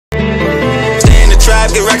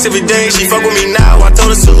racks every day. She fuck with me now, I told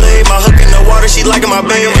her to lay. My hook in the water, she liking my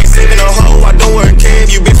babe. Ain't saving a hoe, I don't wear a cave.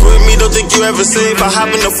 You bitch with me, don't think you ever safe. I hop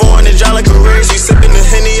in the foreign and drive like a race. We sipping the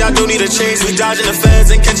Henny, I don't need a chase. We dodging the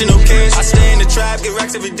feds, ain't catching no case. I stay in the trap, get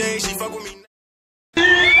racks every day. She fuck with me.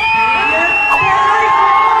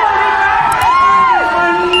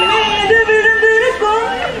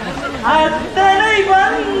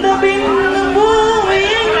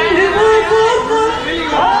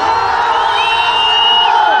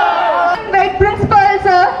 Principal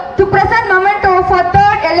sir to present memento for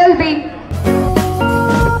 3rd LLB.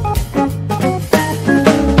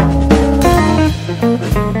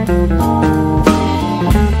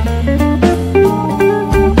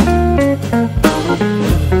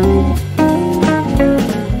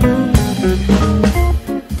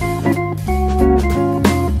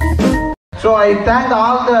 So I thank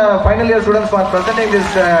all the final year students for presenting this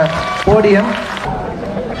podium.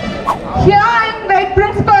 Here I invite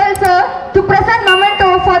principal sir to present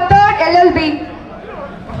memento for 3rd LLB.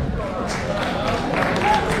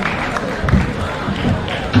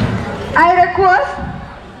 I request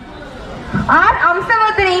R.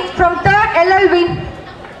 Amsamadini from 3rd LLB.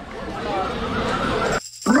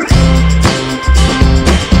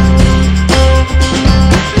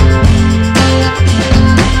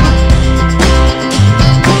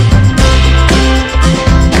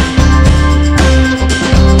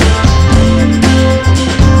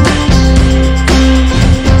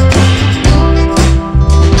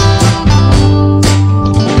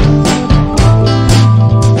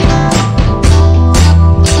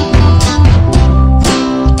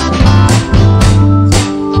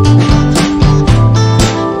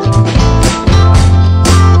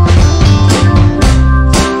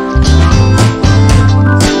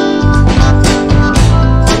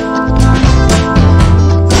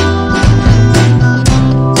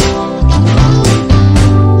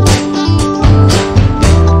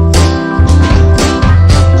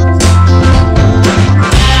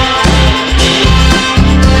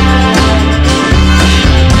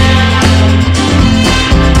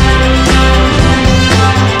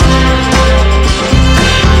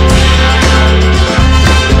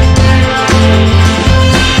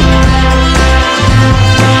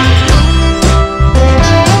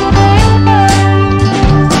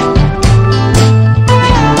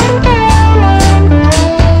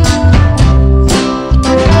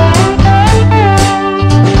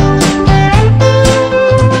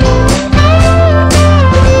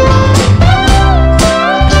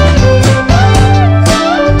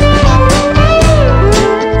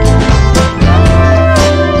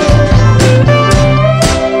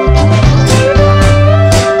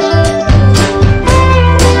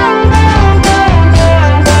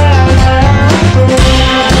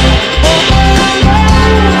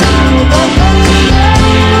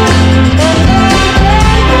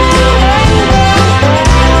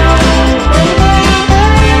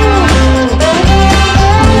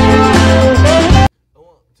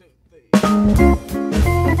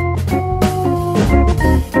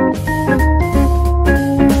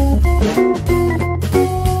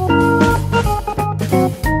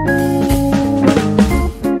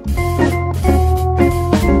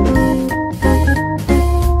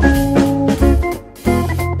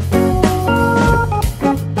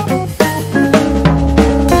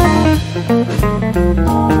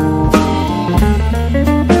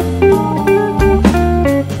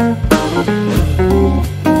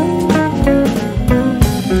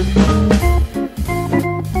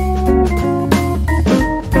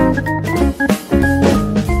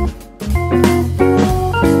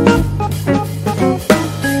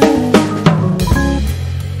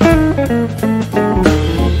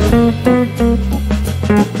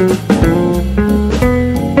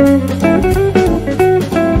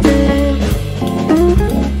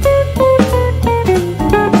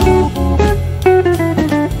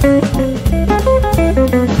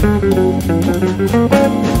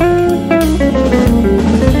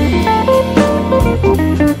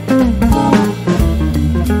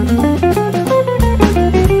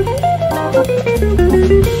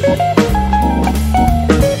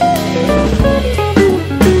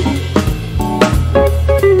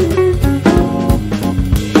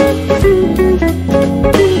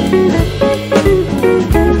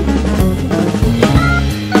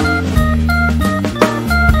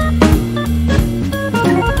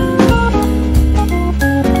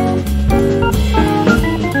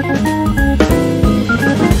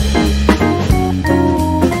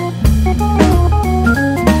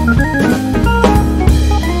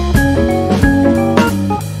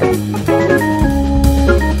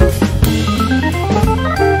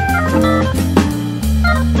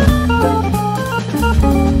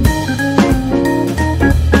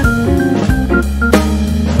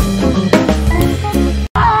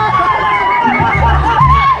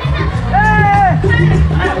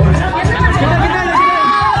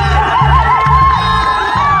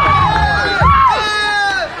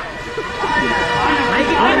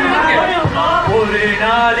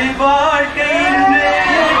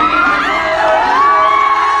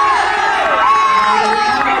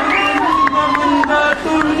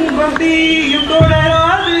 போட்டியும்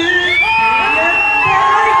தொடராது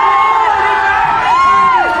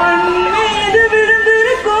மீது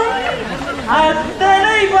விழுந்திருக்கும்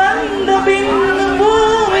அத்தனை வந்த பின்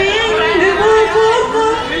பூமி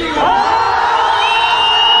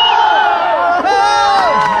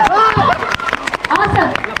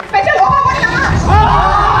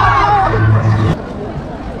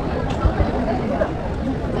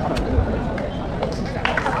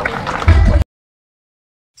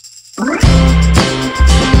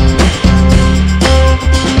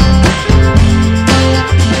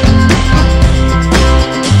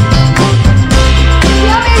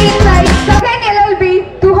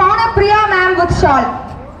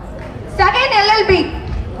Second LLB.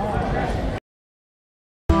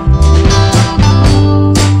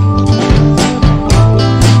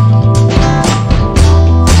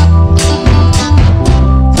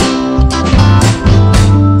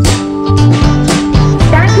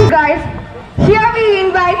 Thank you guys. Here we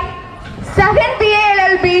invite second BA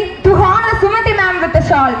LLB to honor Sumati ma'am with a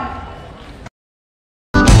shawl.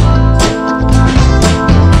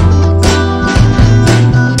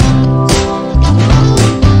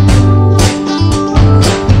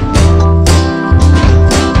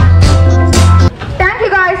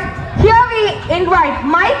 Invite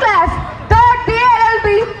my class, third DLLB,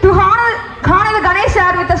 to honor the Ganesh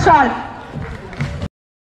sir with a shawl.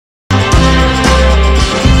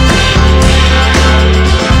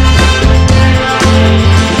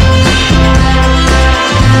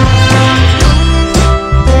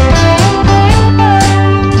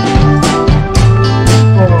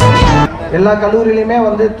 எல்லா கல்லூரியிலுமே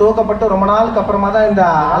வந்து துவக்கப்பட்டு ரொம்ப நாளுக்கு அப்புறமா தான் இந்த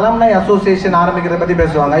அலம்னை association ஆரம்பிக்கிறத பத்தி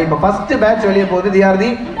பேசுவாங்க. இப்போ ஃபர்ஸ்ட் பேட்ச் வெளியே போகுது தியார்தி.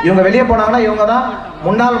 இவங்க வெளியே போனாங்கன்னா இவங்க தான்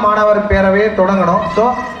முன்னாள் மாணவர் பேரவையை தொடங்கணும். ஸோ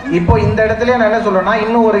இப்போ இந்த இடத்துல நான் என்ன சொல்றேன்னா,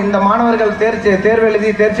 இன்னும் ஒரு இந்த மாணவர்கள் தேர்வு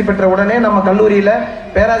எழுதி தேர்ச்சி பெற்ற உடனே நம்ம கல்லூரியில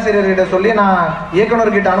பேராசிரியர்கிட்ட சொல்லி நான்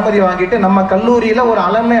இயக்குநர்கிட்ட அனுமதி வாங்கிட்டு நம்ம கல்லூரியில ஒரு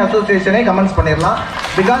அலம்னை அசோசியேஷனை கமெண்ட்ஸ் பண்ணிடலாம்.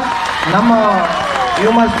 பிகாஸ் நம்ம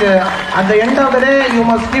you must at the end of the day you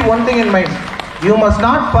must keep one thing in mind. You must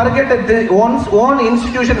not forget one's own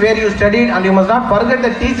institution where you studied, and you must not forget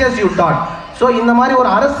the teachers you taught. So இந்த மாதிரி ஒரு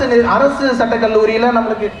அரசு சட்டக்கல்லூரியில்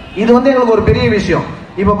நம்மளுக்கு இது வந்து எங்களுக்கு ஒரு பெரிய விஷயம்.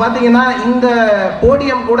 இப்போ பார்த்தீங்கன்னா இந்த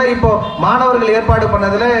போடியம் கூட இப்போ மாணவர்கள் ஏற்பாடு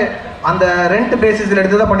பண்ணதில் அந்த ரெண்ட் பேசிஸில்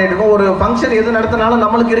எடுத்து தான் பண்ணிட்டு இருக்கோம். ஒரு ஃபங்க்ஷன் எது நடத்தினாலும்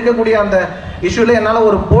நம்மளுக்கு இருக்கக்கூடிய அந்த இஷ்யூல என்னால்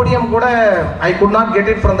ஒரு போடியம் கூட I could not get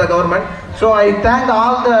it from the government. So I thank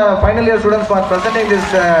all the final year students for presenting this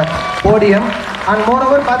podium. And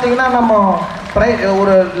moreover பார்த்தீங்கன்னா நம்ம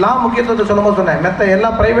ஒரு லா முக்கியத்துவத்தை சொல்லும்போது சொன்னேன், மற்ற எல்லா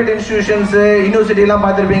பிரைவேட் இன்ஸ்டிடியூஷன்ஸ் யூனிவர்சிட்டிலாம்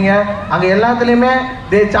பார்த்துருப்பீங்க, அங்கே எல்லாத்துலேயுமே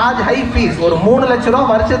தே சார்ஜ் ஹை ஃபீஸ். ஒரு 3 லட்ச ரூபா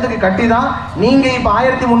வருஷத்துக்கு கட்டி தான் நீங்கள் இப்போ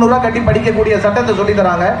 1300 ரூபா கட்டி படிக்கக்கூடிய சட்டத்தை சொல்லி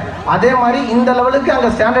தராங்க. அதே மாதிரி இந்த லெவலுக்கு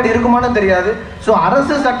அங்கே ஸ்டாண்டர்ட் இருக்குமான்னு தெரியாது. ஸோ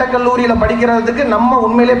அரசு சட்டக்கல்லூரியில் படிக்கிறதுக்கு நம்ம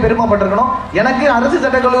உண்மையிலே பெருமைப்பட்டிருக்கணும். எனக்கு அரசு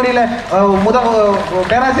சட்டக்கல்லூரியில்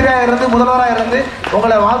பேராசிரியராக இருந்து முதல்வராக இருந்து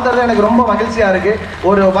உங்களை வாழ்த்துறது எனக்கு ரொம்ப மகிழ்ச்சியாக இருக்கு.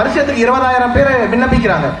 ஒரு வருஷத்துக்கு 20,000 பேர்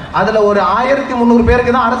விண்ணப்பிக்கிறாங்க. அதில் ஒரு 1300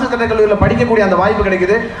 பேருக்கு தான் அரசு சட்டக்கல்லூரியில் படிக்கக்கூடிய அந்த வாய்ப்பு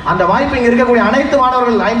கிடைக்குது. அந்த வாய்ப்பு இங்கே இருக்கக்கூடிய அனைத்து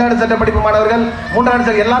மாணவர்கள், 5ஆண்டு சட்ட படிப்பு மாணவர்கள், 3ஆண்டு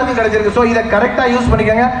சட்ட எல்லாருக்கும் கிடைச்சிருக்கு. ஸோ இதை கரெக்டாக யூஸ்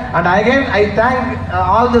பண்ணிக்கோங்க. And again I thank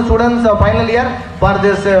all the students final year for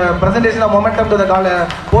this presentation of momentum to the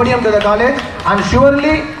podium to the college, and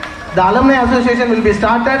surely the alumni association will be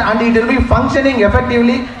started and it will be functioning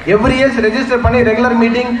effectively. Every year register பண்ணி regular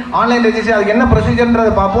meeting, online registration, அதுக்கு என்ன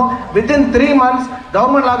ப்ரொசீஜர்ன்றதை பார்ப்போம். Within 3 months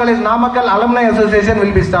government law college Namakkal alumni association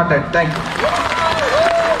will be started. Thank you.